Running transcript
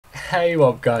Hey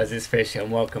what up guys, it's Fish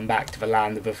and welcome back to the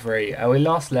land of the free. We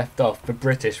last left off, the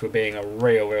British were being a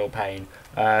real pain.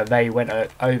 They went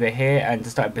over here and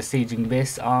started besieging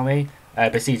this army.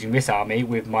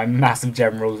 With my massive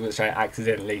generals which I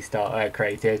accidentally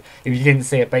created. If you didn't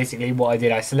see it, basically what I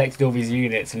did, I selected all these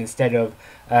units and instead of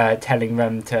telling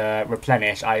them to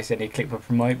replenish, I accidentally clicked the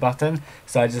promote button.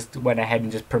 So I just went ahead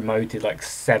and just promoted like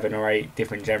 7 or 8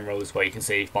 different generals. Well, you can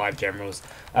see 5 generals.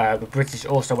 The British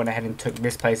also went ahead and took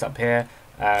this place up here,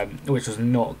 which was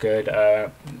not good.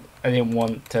 I didn't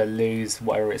want to lose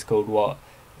whatever it's called,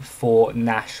 Fort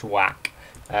Nashwack.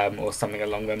 Or something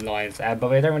along them lines, but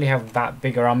they don't really have that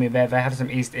bigger army there. They have some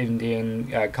East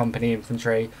Indian Company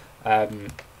infantry,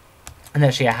 and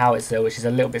actually a howitzer, which is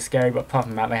a little bit scary, but apart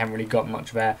from that, they haven't really got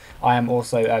much there. I am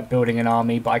also building an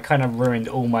army, but I kind of ruined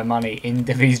all my money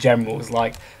into these generals.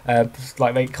 Like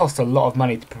they cost a lot of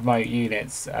money to promote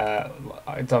units.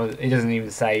 It doesn't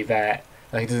even say there.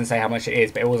 Like, it doesn't say how much it is,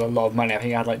 but it was a lot of money. I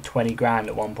think I had like 20 grand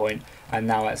at one point, and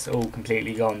now it's all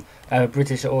completely gone.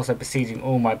 British are also besieging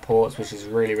all my ports, which is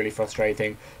really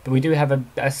frustrating. But we do have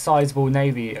a sizable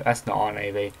navy. That's not our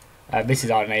navy. This is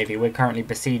our navy. We're currently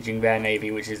besieging their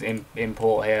navy, which is in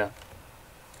port here.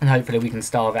 And hopefully we can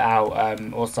starve it out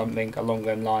or something along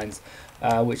those lines,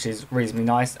 which is reasonably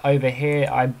nice. Over here,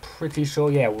 I'm pretty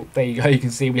sure, yeah, well, there you go. You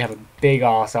can see we have a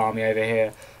big-ass army over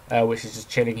here. Which is just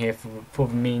chilling here for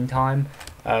the meantime,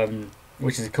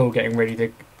 which is cool, getting ready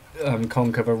to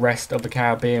conquer the rest of the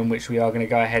Caribbean, which we are going to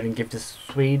go ahead and give to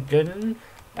Sweden.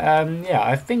 Yeah,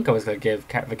 I think I was going to give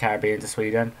the Caribbean to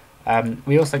Sweden.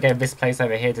 We also gave this place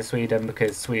over here to Sweden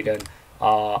because Sweden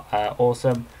are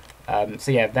awesome. So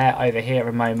yeah, they're over here at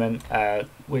the moment,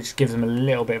 which gives them a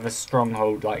little bit of a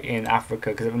stronghold like in Africa,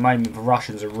 because at the moment the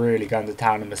Russians are really going to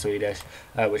town on the Swedish,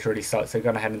 which really sucks. They've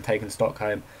gone ahead and taken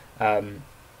Stockholm.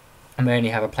 And they only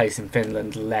have a place in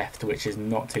Finland left, which is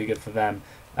not too good for them.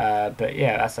 But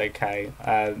yeah, that's okay.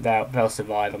 They'll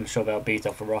survive. I'm sure they'll beat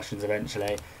off the Russians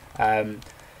eventually.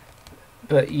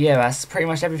 But yeah, that's pretty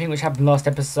much everything which happened last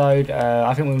episode.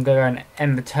 I think we're going to go and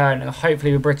end the turn. And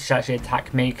hopefully the British actually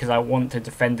attack me, because I want to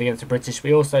defend against the British.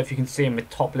 We also, if you can see in the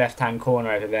top left-hand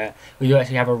corner over there, we do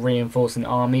actually have a reinforcing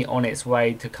army on its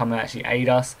way to come and actually aid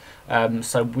us.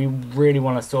 So we really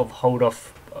want to sort of hold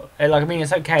off. Like, I mean,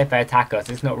 it's okay if they attack us.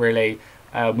 It's not really.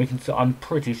 I'm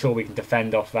pretty sure we can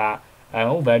defend off that.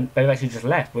 They've actually just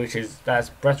left, which is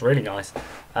that's really nice.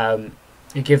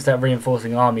 It gives that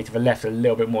reinforcing army to the left a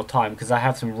little bit more time, because I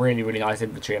have some really nice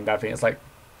infantry, and I think it's like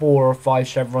 4 or 5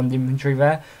 chevron infantry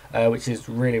there, which is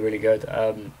really good.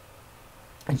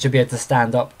 And should be able to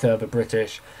stand up to the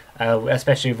British,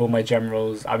 especially with all my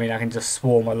generals. I mean, I can just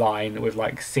swarm a line with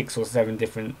like 6 or 7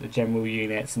 different general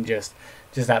units and just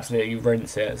absolutely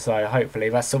rinse it. So hopefully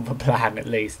that's sort of a plan at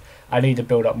least. I need to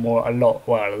build up a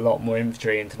lot more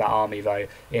infantry into that army though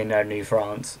in New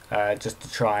France, just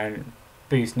to try and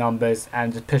boost numbers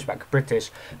and just push back the British.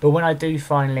 But when I do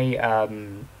finally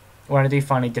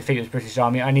defeat the British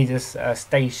army, I need to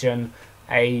station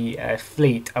a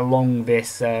fleet along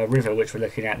this river which we're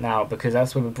looking at now, because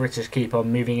that's where the British keep on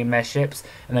moving in their ships,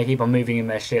 and they keep on moving in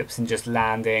their ships and just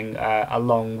landing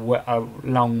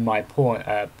along my point.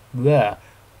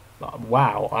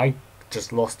 Wow, I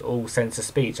just lost all sense of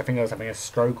speech. I think I was having a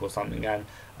stroke or something. And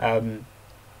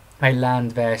they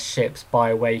land their ships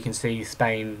by where you can see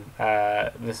Spain,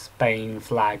 the Spain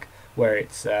flag, where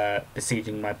it's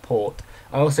besieging my port.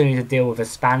 I also need to deal with the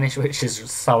Spanish, which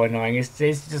is so annoying. It's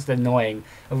just annoying.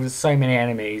 There's so many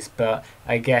enemies, but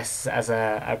I guess as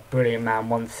a brilliant man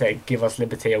once said, give us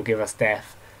liberty or give us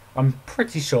death. I'm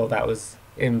pretty sure that was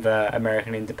in the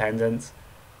American independence.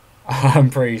 I'm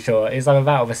pretty sure. It's like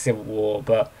about the Civil War,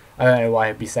 but I don't know why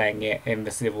I'd be saying it in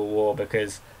the Civil War,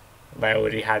 because they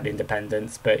already had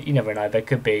independence. But you never know. There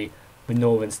could be the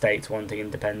northern states wanting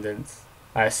independence.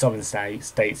 Southern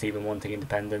states even wanting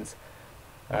independence.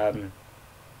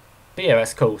 But yeah,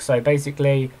 that's cool. So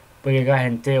basically, we're going to go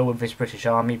ahead and deal with this British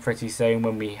army pretty soon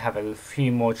when we have a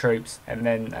few more troops. And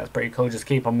then that's pretty cool. Just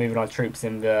keep on moving our troops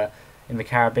in the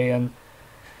Caribbean.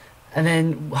 And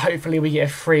then hopefully we get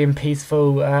a free and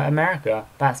peaceful America.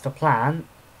 That's the plan.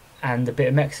 And a bit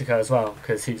of Mexico as well,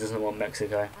 because who doesn't want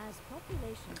Mexico?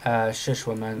 Shush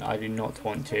woman, I do not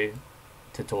want you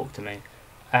to talk to me.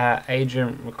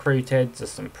 Agent recruited,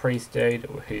 just some priest dude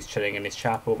who's chilling in his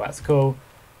chapel. That's cool.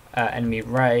 Enemy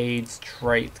raids,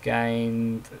 trait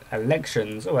gained,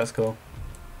 elections. Oh, that's cool.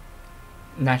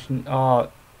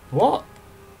 What?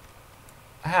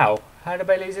 How did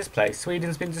they lose this place?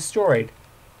 Sweden's been destroyed.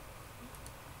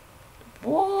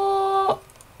 What?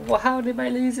 How did they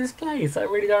lose this place? I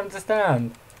really don't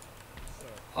understand.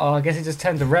 Oh, I guess it just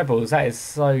turned to rebels. That is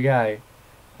so gay.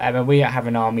 And we don't have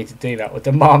an army to do that. We'll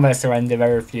demand their surrender,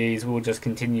 they refuse, we'll just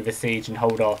continue the siege and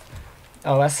hold off.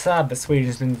 Oh, that's sad that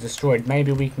Sweden's been destroyed.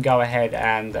 Maybe we can go ahead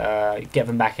and get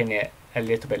them back in it a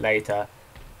little bit later.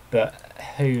 But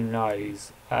who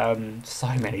knows? So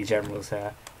many generals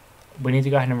here. We need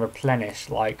to go ahead and replenish.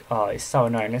 Like, oh, it's so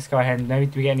annoying. Let's go ahead and...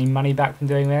 Do we get any money back from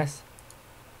doing this?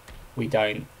 We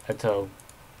don't at all.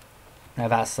 Now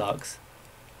that sucks.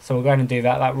 So we'll go ahead and do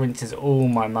that. That rinses all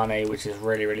my money, which is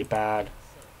really, really bad.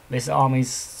 This army's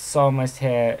so almost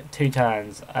here. 2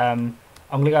 turns. I'm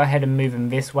going to go ahead and move them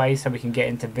this way so we can get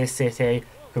into this city.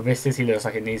 Because this city looks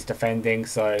like it needs defending.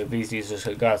 So these dudes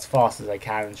should go as fast as they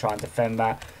can and try and defend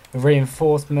that. The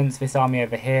reinforcements, this army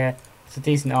over here. It's a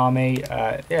decent army.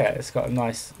 Yeah, it's got a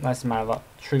nice amount of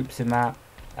troops in that.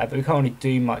 But we can't really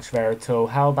do much there at all.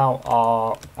 How about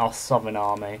our southern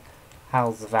army?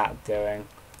 How's that doing?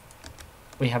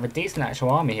 We have a decent actual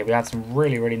army here. We have some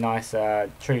really, really nice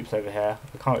troops over here.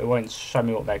 It won't show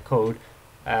me what they're called.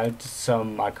 Just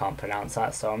some, I can't pronounce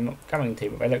that, so I'm not going to,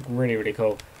 but they look really, really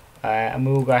cool. And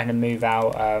we'll go ahead and move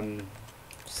out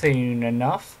soon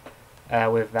enough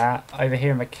with that. Over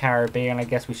here in the Caribbean, I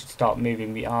guess we should start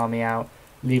moving the army out.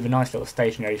 Leave a nice little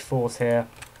stationary force here.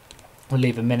 We'll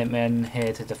leave a Minutemen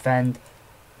here to defend.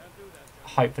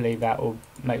 Hopefully that will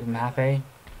make them happy.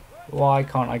 Why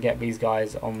can't I get these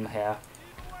guys on here?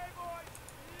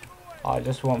 I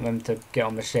just want them to get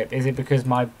on the ship. Is it because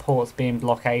my port's being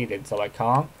blockaded so I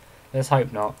can't? Let's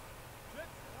hope not.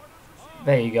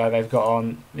 There you go, they've got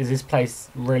on. Is this place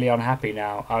really unhappy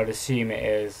now? I would assume it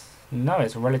is. No,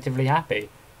 it's relatively happy.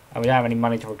 And we don't have any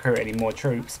money to recruit any more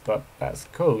troops, but that's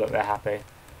cool that they're happy.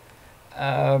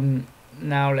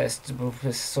 Now we're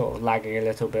sort of lagging a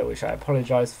little bit, which I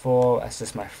apologise for. That's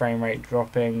just my frame rate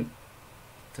dropping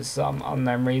for some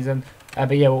unknown reason.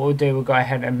 But yeah, what we'll do, we'll go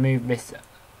ahead and move this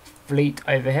fleet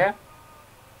over here.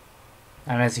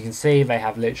 And as you can see, they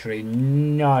have literally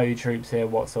no troops here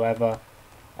whatsoever.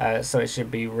 So it should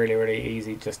be really, really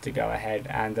easy just to go ahead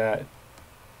and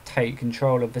take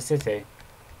control of the city.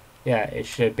 Yeah, it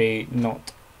should be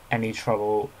not any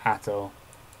trouble at all.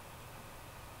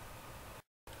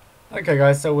 Okay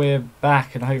guys, so we're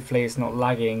back and hopefully it's not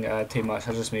lagging too much.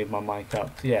 I'll just move my mic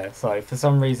up. Yeah, so for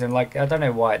some reason, like, I don't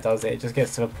know why it does it. It just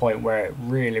gets to the point where it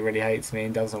really, really hates me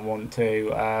and doesn't want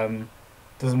to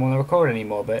record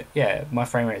anymore. But yeah, my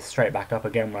frame rate is straight back up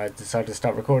again when I decided to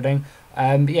start recording.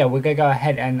 But yeah, we're going to go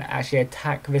ahead and actually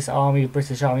attack this army, the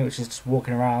British army, which is just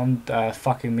walking around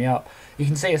fucking me up. You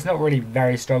can see it's not really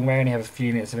very strong. We only have a few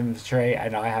units of infantry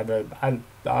and I have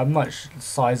a much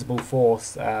sizable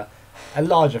force, a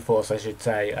larger force I should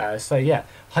say. So yeah,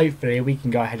 hopefully we can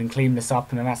go ahead and clean this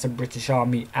up and then that's a British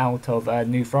army out of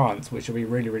New France, which will be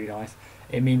really, really nice.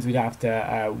 It means we don't have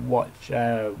to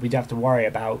we don't have to worry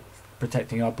about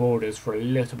protecting our borders for a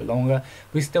little bit longer.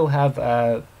 We still have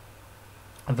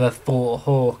the Fort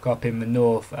Hawke up in the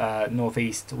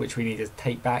northeast, which we need to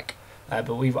take back. But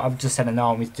I've just sent an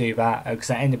army to do that because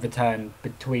I ended the turn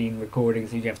between recordings,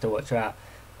 so you have to watch that,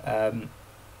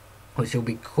 which will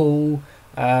be cool.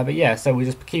 But yeah, so we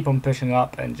just keep on pushing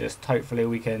up and just hopefully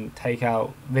we can take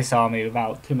out this army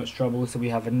without too much trouble. So we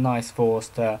have a nice force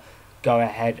to go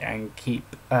ahead and keep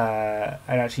and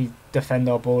actually defend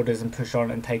our borders and push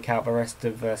on and take out the rest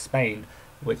of Spain,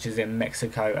 which is in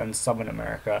Mexico and Southern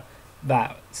America.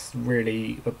 That's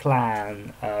really the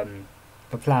plan.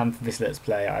 The plan for this Let's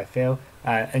Play, I feel.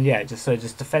 And yeah, just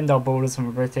defend our borders from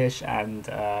the British and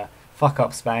fuck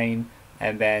up Spain,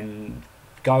 and then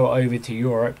go over to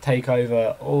Europe, take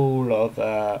over all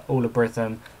of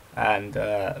Britain, and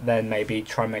then maybe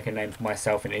try and make a name for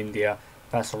myself in India.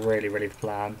 That's really, really the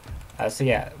plan. So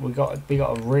yeah, we got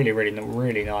a really,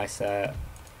 really nice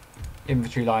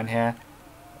infantry line here.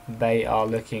 They are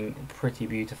looking pretty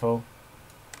beautiful.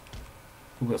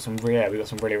 We've got some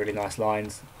really, really nice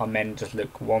lines. Our men just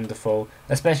look wonderful,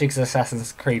 especially because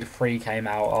Assassin's Creed 3 came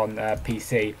out on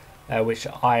PC. Which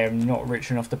I am not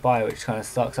rich enough to buy, which kind of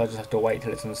sucks. I'll just have to wait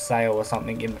till it's on sale or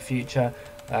something in the future.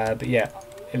 But yeah,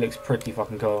 it looks pretty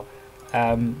fucking cool.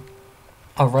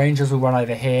 Our Rangers will run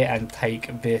over here and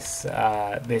take this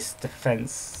this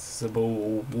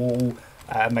defensible wall.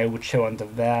 And they will chill under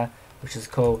there, which is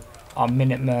cool. Our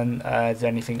Minutemen, is there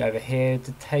anything over here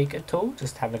to take at all?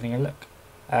 Just having a look.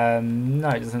 No,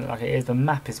 it doesn't look like it is. The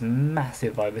map is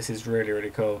massive though. This is really, really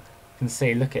cool. Can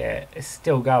see, look at it, it's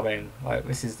still going. Like,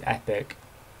 this is epic,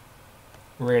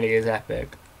 really is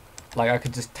epic. Like, I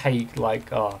could just take,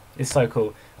 like, oh, it's so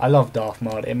cool. I love Darth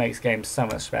mod, it makes games so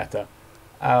much better.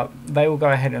 They will go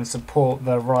ahead and support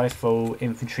the rifle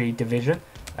infantry division.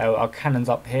 Our cannons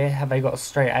up here, have they got a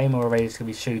straight aim or are they just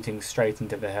going to be shooting straight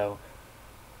into the hill?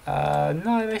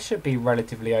 No, they should be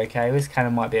relatively okay. This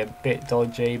cannon might be a bit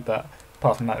dodgy, but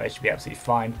apart from that, they should be absolutely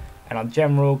fine. And our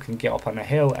general can get up on a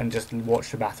hill and just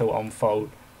watch the battle unfold,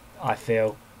 I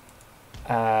feel.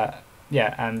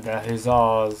 Yeah, and the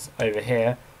hussars over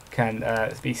here can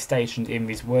be stationed in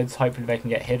these woods. Hopefully they can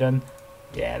get hidden.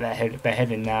 Yeah, they're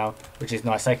hidden now, which is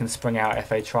nice. They can spring out if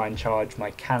they try and charge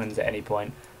my cannons at any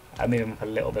point. I move them up a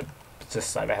little bit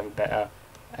just so they have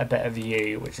a better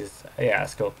view, which is, yeah,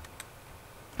 that's cool.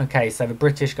 Okay, so the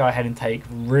British go ahead and take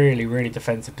really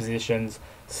defensive positions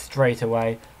straight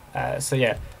away. So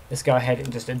yeah, let's go ahead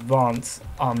and just advance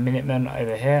our Minutemen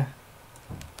over here.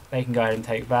 They can go ahead and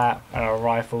take that, and our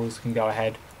rifles can go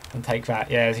ahead and take that.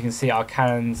 Yeah, as you can see, our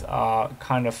cannons are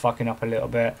kind of fucking up a little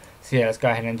bit. So yeah, let's go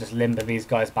ahead and just limber these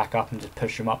guys back up and just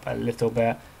push them up a little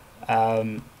bit.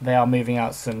 They are moving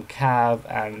out some cav,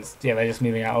 and yeah, they're just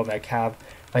moving out all their cav.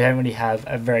 They don't really have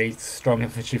a very strong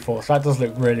infantry force. That does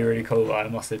look really cool, I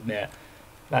must admit.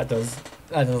 That does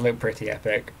look pretty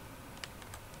epic.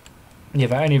 Yeah,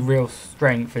 the only real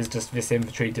strength is just this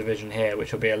infantry division here,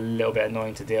 which will be a little bit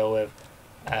annoying to deal with.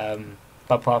 But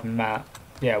apart from that,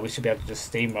 yeah, we should be able to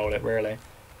just steamroll it, really.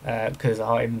 Because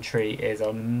our infantry is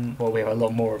on, well, we have a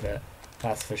lot more of it,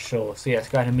 that's for sure. So yeah, let's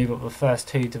go ahead and move up the first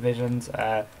two divisions.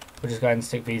 We'll just go ahead and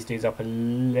stick these dudes up a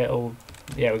little.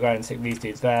 Yeah, we'll go ahead and stick these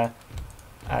dudes there.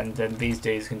 And then these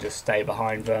dudes can just stay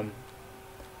behind them.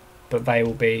 But they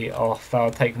will be off,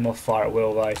 I'll take them off fire at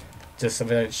will though, just so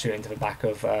they don't shoot into the back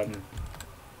of our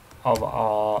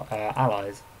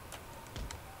allies.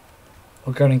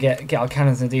 We're going to get our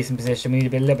cannons in a decent position. We need to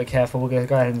be a little bit careful. We're going to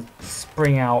go ahead and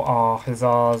spring out our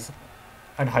hussars,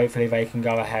 and hopefully they can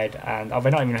go ahead and... Oh,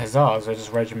 they're not even hussars, they're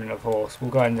just regiment of horse. We'll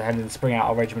go ahead and spring out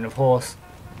our regiment of horse,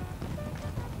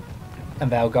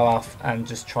 and they'll go off and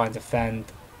just try and defend.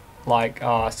 Like,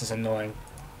 oh, it's just annoying.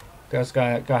 Just go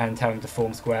ahead and tell them to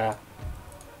form square,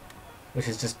 which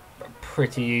is just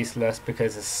pretty useless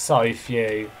because there's so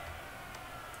few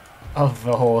of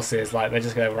the horses. Like, they're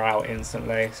just going to rout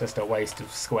instantly. It's just a waste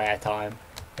of square time,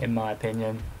 in my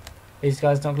opinion. These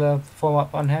guys not going to form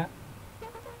up on here?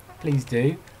 Please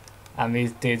do. And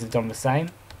these dudes have done the same.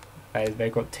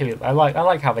 They've got two. I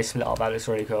like how they split up. That looks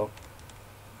really cool.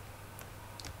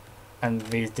 And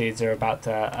these dudes are about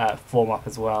to form up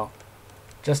as well,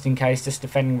 just in case, just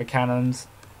defending the cannons.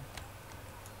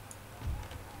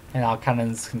 And our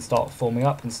cannons can start forming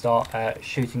up and start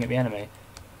shooting at the enemy,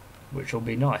 which will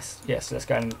be nice. Yes, so let's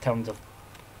go and tell them to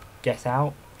get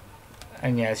out.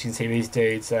 And yeah, as you can see, these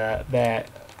dudes, their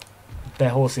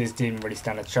horses didn't really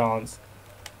stand a chance.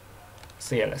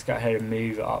 So yeah, let's go ahead and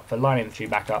move up the line infantry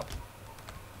back up.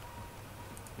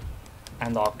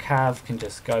 And our cav can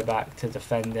just go back to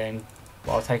defending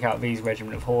while I'll take out these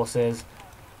regiment of horses.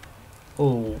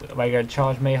 Ooh, are they going to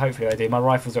charge me? Hopefully they do. My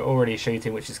rifles are already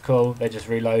shooting, which is cool. They're just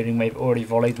reloading. They've already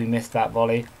volleyed. We missed that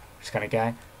volley, which is kind of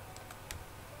gay.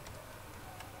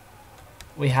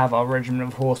 We have our regiment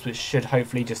of horse, which should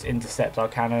hopefully just intercept our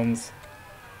cannons.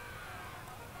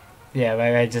 Yeah,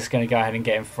 they're just going to go ahead and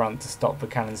get in front to stop the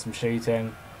cannons from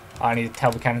shooting. I need to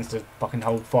tell the cannons to fucking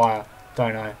hold fire,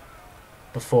 don't I?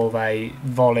 Before they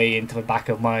volley into the back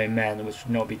of my own men, which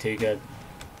would not be too good.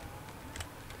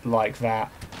 Like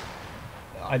that.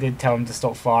 I did tell them to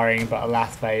stop firing, but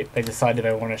alas, they decided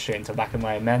they want to shoot into the back of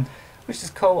my own men, which is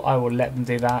cool. I will let them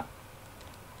do that.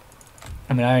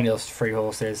 I mean, I only lost 3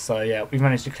 horses, so yeah, we've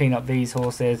managed to clean up these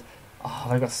horses. Oh,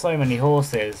 they've got so many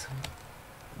horses.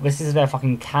 This is their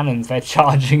fucking cannons. They're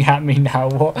charging at me now.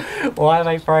 What? Why are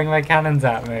they throwing their cannons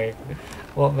at me?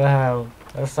 What the hell?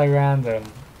 That's so random.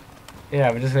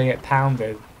 Yeah, we're just going to get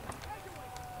pounded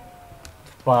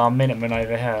by our Minutemen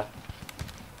over here.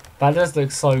 That does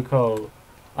look so cool.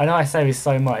 I know I say this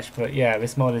so much, but yeah,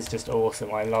 this mod is just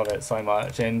awesome. I love it so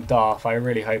much. And Darth, I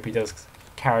really hope he does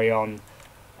carry on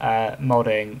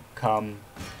modding come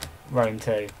Rome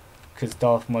 2. Because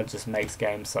Darth mod just makes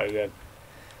games so good.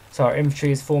 So our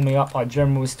infantry is forming up. Our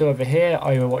general is still over here,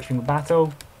 overwatching the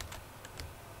battle.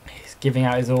 He's giving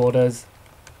out his orders,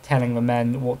 telling the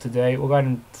men what to do. We'll go ahead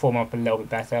and form up a little bit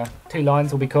better. 2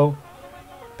 lines will be cool.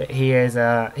 But he hasn't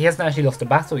actually lost a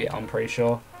battle yet, I'm pretty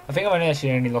sure. I think I've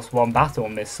actually only lost 1 battle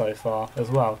on this so far as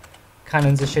well.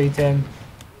 Cannons are shooting.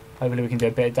 Hopefully we can do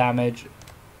a bit of damage.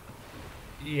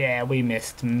 Yeah, we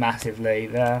missed massively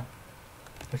there,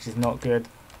 which is not good.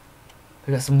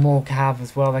 We've got some more cav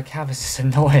as well. Their cav is just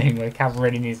annoying. Their cav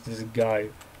really needs to just go,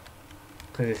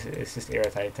 because it's just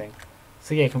irritating.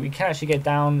 So yeah, we can actually get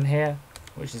down here,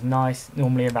 which is nice.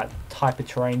 Normally in that type of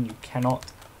terrain you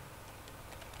cannot.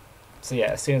 So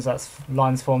yeah, as soon as that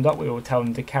line's formed up, we will tell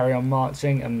them to carry on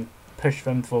marching and push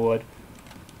them forward.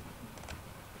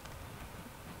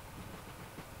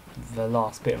 the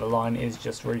last bit of the line is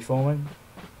just reforming.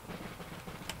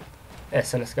 Yeah,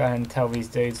 so let's go ahead and tell these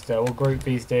dudes to, we'll group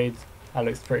these dudes. That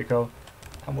looks pretty cool.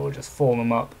 And we'll just form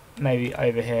them up. Maybe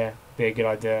over here would be a good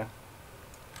idea.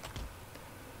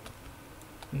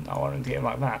 I want them to get them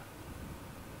like that.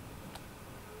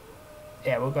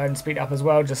 Yeah, we'll go ahead and speed up as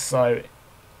well, just so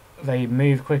they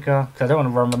move quicker. Because I don't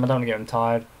want to run them, I don't want to get them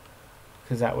tired.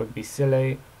 Because that would be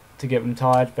silly to get them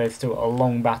tired. They've still got a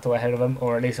long battle ahead of them,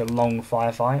 or at least a long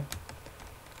firefight.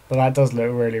 But that does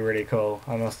look really, really cool,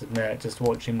 I must admit, just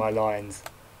watching my lines.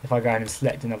 If I go ahead and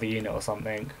select another unit or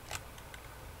something.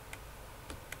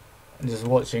 And just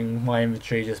watching my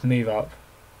infantry just move up.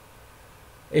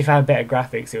 If I had better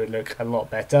graphics, it would look a lot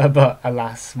better, but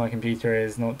alas, my computer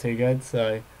is not too good,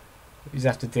 so you just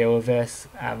have to deal with this,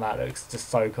 and that looks just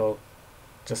so cool.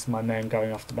 Just my men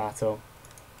going off to battle.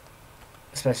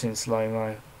 Especially in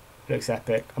slow-mo. Looks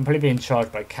epic. I'm probably being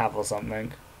charged by cav or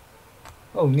something.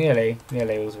 Oh, nearly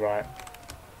was right.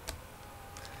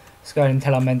 Let's go ahead and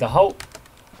tell our men to halt.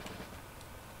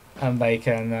 And they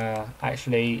can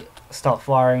actually start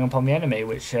firing upon the enemy,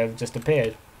 which have just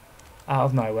appeared out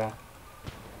of nowhere.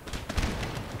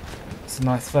 It's a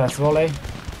nice first volley.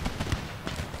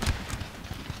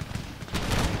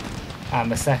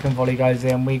 And the second volley goes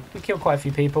in. We kill quite a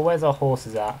few people. Where's our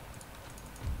horses at?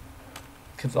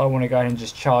 Because I want to go ahead and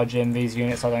just charge in these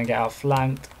units so I don't get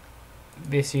outflanked.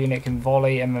 This unit can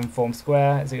volley and then form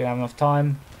square. Is it going to have enough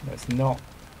time? No, it's not.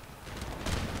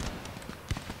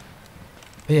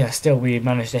 But yeah, still we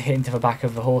managed to hit into the back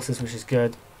of the horses, which is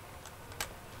good.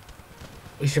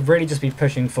 We should really just be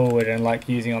pushing forward and like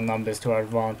using our numbers to our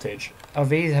advantage. Have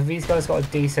these guys got a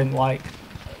decent like...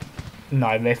 No,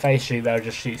 if they shoot, they'll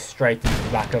just shoot straight into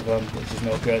the back of them, which is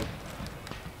not good.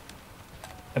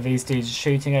 Are these dudes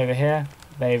shooting over here?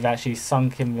 They've actually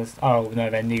sunk in the... Oh, no,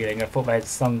 they're kneeling. I thought they had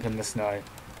sunk in the snow,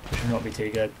 which would not be too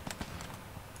good.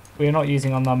 We're not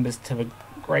using our numbers to the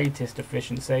greatest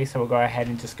efficiency, so we'll go ahead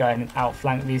and just go ahead and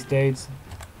outflank these dudes.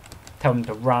 Tell them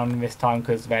to run this time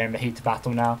because they're in the heat of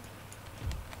battle now.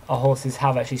 Our horses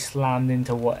have actually slammed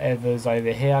into whatever's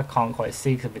over here. I can't quite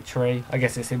see because of the tree. I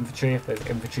guess it's infantry if there's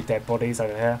infantry dead bodies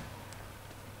over here.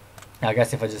 I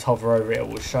guess if I just hover over it, it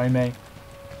will show me.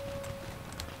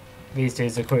 These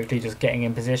dudes are quickly just getting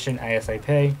in position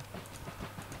ASAP.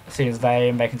 As soon as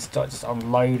they can start just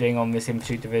unloading on this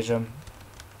infantry division.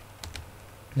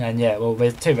 And yeah, well,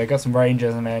 there's two. They got some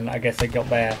rangers, and then I guess they got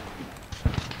their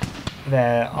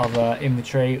other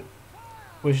infantry,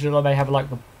 which is like they have like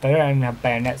they don't even have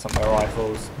bayonets on their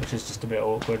rifles, which is just a bit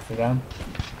awkward for them.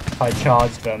 If I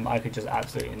charged them, I could just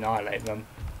absolutely annihilate them.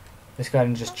 Let's go ahead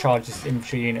and just charge this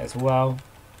infantry unit as well,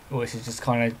 which is just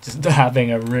kind of just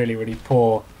having a really, really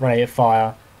poor rate of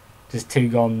fire. Just two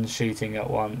guns shooting at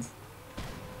once.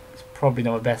 It's probably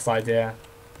not the best idea.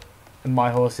 And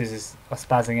my horses are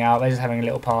spazzing out. They're just having a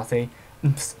little party.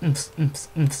 Party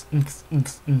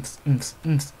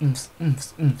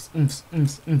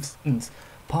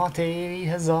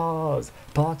huzzas!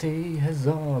 Party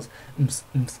huzzas!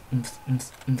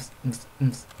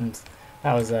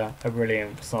 That was a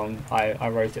brilliant song. I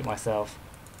wrote it myself.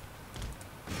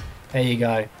 There you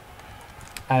go.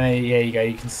 And there you go.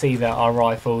 You can see that our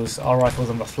rifles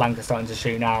on the flank are starting to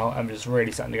shoot now, and we're just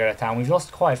really starting to go to town. We've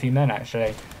lost quite a few men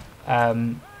actually,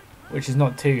 which is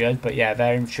not too good. But yeah,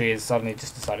 their infantry has suddenly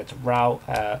just decided to rout,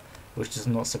 which does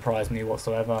not surprise me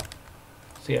whatsoever.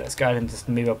 So yeah, let's go ahead and just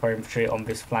move up our infantry on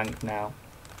this flank now,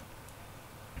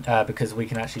 because we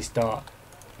can actually start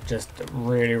just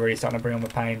really starting to bring on the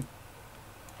pain.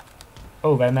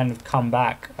 Oh, their men have come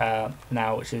back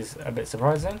now, which is a bit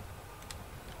surprising.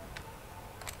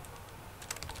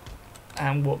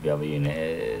 And what the other unit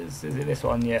is it this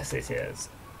one? Yes, it is.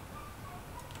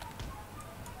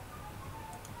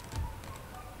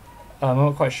 I'm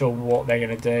not quite sure what they're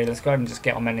going to do. Let's go ahead and just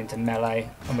get our men into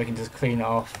melee, and we can just clean it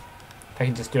off. They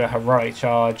can just do a heroic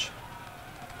charge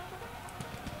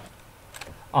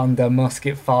under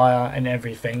musket fire and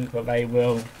everything, but they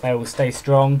will stay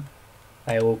strong.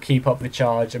 They will keep up the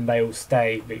charge, and they will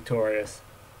stay victorious.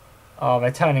 Oh,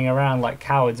 they're turning around like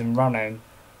cowards and running.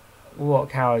 What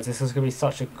cowards? This is going to be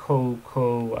such a cool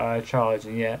charge,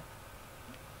 and yet...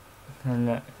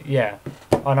 And yeah.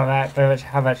 Oh no, they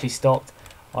have actually stopped.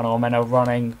 Oh no, our men are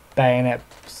running,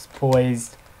 bayonets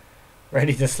poised,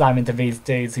 ready to slam into these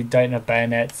dudes who don't have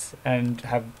bayonets and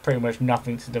have pretty much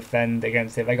nothing to defend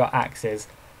against it. They got axes.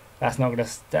 That's not going to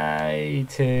stay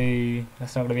too...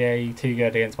 That's not going to be too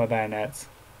good against my bayonets.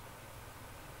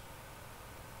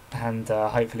 And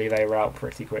hopefully they rout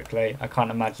pretty quickly. I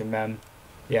can't imagine them...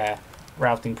 Yeah,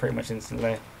 routing pretty much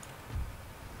instantly.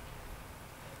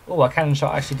 Oh, our cannon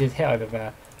shot actually did hit over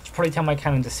there. I should probably tell my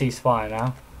cannon to cease fire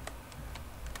now.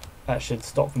 That should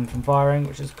stop them from firing,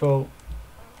 which is cool.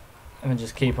 And then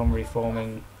just keep on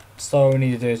reforming. So all we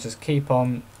need to do is just keep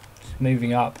on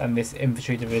moving up, and this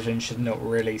infantry division should not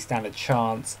really stand a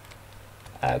chance.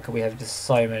 Because we have just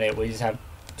so many, we just have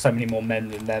so many more men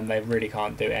than them, they really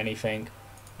can't do anything.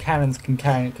 Cannons can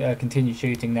continue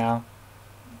shooting now.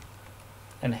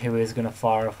 And who is going to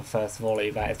fire off a first volley?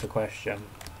 That is the question.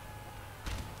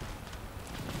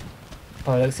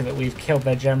 By the looks of it, we've killed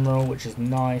their general, which is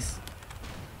nice.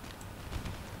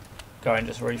 Go and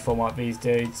just reform up these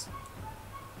dudes.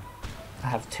 I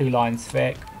have 2 lines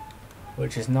thick,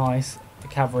 which is nice. The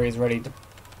cavalry is ready to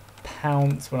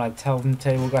pounce when I tell them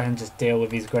to. We'll go ahead and just deal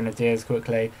with these grenadiers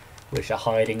quickly, which are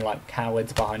hiding like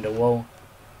cowards behind a wall.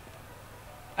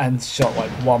 And shot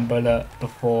like 1 bullet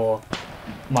before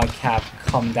my cav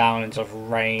come down and just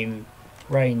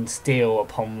rain steel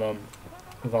upon them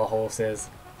with our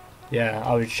horses. Yeah,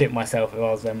 I would shit myself if I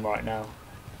was them right now.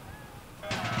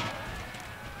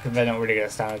 Because they're not really going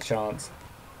to stand a chance.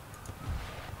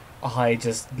 I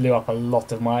just blew up a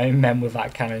lot of my own men with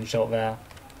that cannon shot there,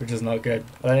 which is not good.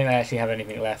 I don't think they actually have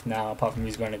anything left now apart from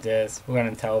these grenadiers. We're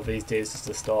going to tell these dudes just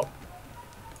to stop.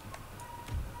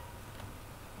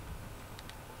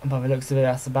 And by the looks of it,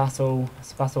 that's the battle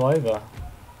over.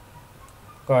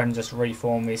 Go ahead and just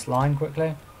reform this line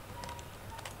quickly.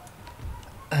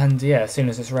 And yeah, as soon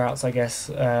as this routes, I guess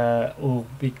we'll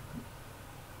be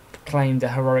claimed a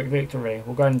heroic victory.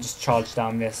 We'll go ahead and just charge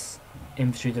down this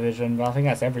infantry division, but I think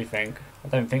that's everything. I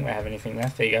don't think they have anything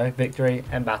left. There you go, victory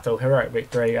and battle, heroic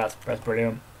victory. That's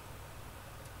brilliant.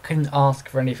 Couldn't ask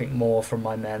for anything more from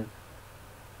my men.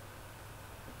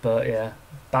 But yeah,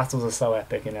 battles are so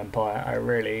epic in Empire. I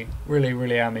really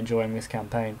am enjoying this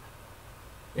campaign.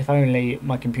 If only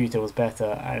my computer was better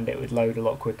and it would load a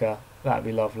lot quicker, that'd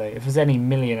be lovely. If there's any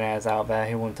millionaires out there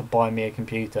who want to buy me a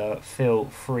computer, feel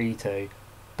free to.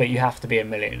 But you have to be a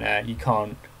millionaire. You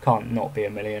can't not be a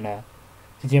millionaire.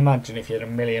 Could you imagine if you had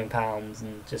 £1 million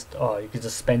and just you could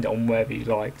just spend it on wherever you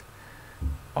liked?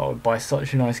 I would buy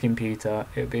such a nice computer.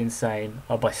 It would be insane.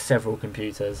 I'd buy several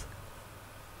computers.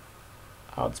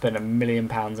 I'd spend £1 million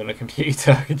on a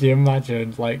computer. Could you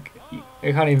imagine? Like,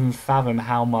 you can't even fathom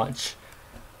how much.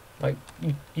 Like,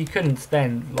 you couldn't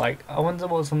spend, like, I wonder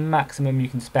what's the maximum you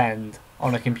can spend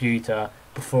on a computer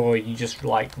before you just,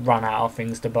 like, run out of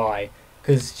things to buy.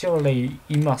 Because surely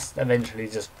you must eventually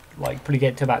just, like, probably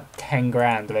get to about 10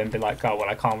 grand and then be like, oh, well,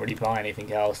 I can't really buy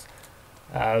anything else.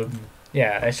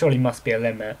 Yeah, there surely must be a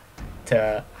limit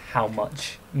to how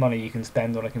much money you can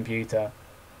spend on a computer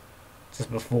just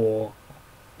before,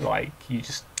 like, you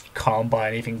just can't buy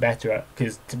anything better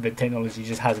because the technology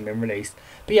just hasn't been released.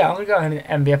 But yeah, I'm going to go ahead and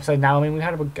end the episode now. I mean, we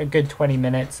had a good 20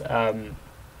 minutes.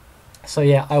 So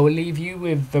yeah, I will leave you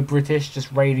with the British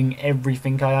just raiding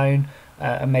everything I own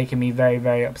and making me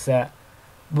very upset.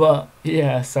 But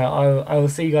yeah, so I will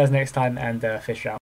see you guys next time, and fish out.